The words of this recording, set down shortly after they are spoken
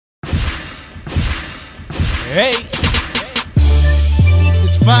Hey,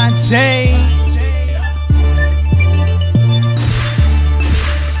 it's Fontaine.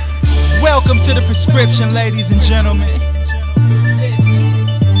 Welcome to the prescription, ladies and gentlemen.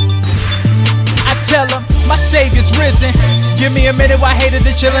 I tell them my savior's risen. Give me a minute while haters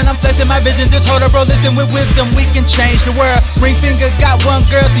are chillin'. I'm flexing my vision, just hold up, bro, listen. With wisdom we can change the world. Ring finger got one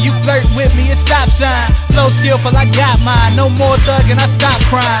girl, so you flirt with me, it's stop sign. Flow skillful, I got mine. No more thuggin', I stop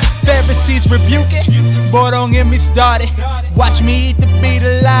crying. Pharisees rebuking, boy, don't get me started. Watch me eat the beat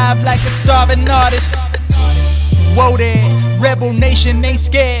alive like a starving artist. Whoa there, rebel nation ain't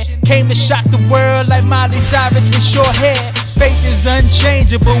scared. Came to shock the world like Miley Cyrus with short hair. Faith is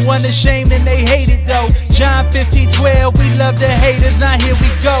unchangeable, one ashamed and they hate it though. John 15:12, we love the haters, now here we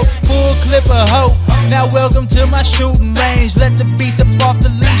go. Full clip of hope, now welcome to my shooting range. Let the beats up off the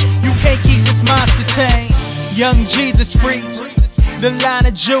leash, you can't keep this monster tame. Young Jesus free, the line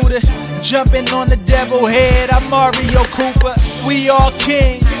of Judah, jumping on the devil head. I'm Mario Cooper, we all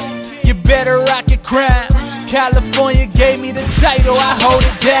kings, you better rock your crown. California gave me the title, I hold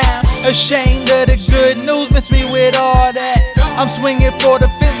it down. Ashamed of the good news, miss me with all that. I'm swinging for the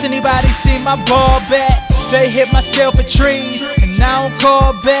fence, anybody see my ball back? They hit myself at trees, and I don't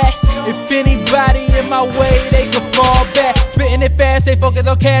call back. If anybody in my way, they can fall back. Spitting it fast, they focus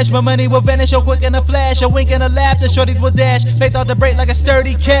on cash. My money will vanish so quick in a flash. A wink and a laugh, the shorties will dash. Faith off the break like a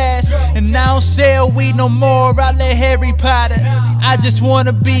sturdy cast. And I don't sell weed no more, I let Harry Potter. I just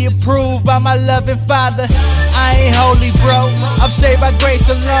wanna be approved by my loving father. I ain't holy, bro, I'm saved by grace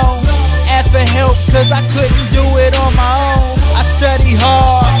alone. Ask for help, cause I couldn't do it on my own. I study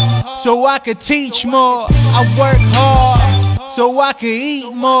hard, so I could teach more. I work hard, so I could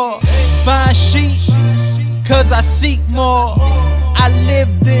eat more. Find sheep, cause I seek more. I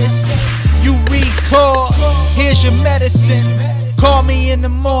live this, you record. Here's your medicine, call me in the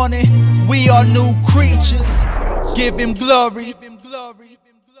morning. We are new creatures, give him glory.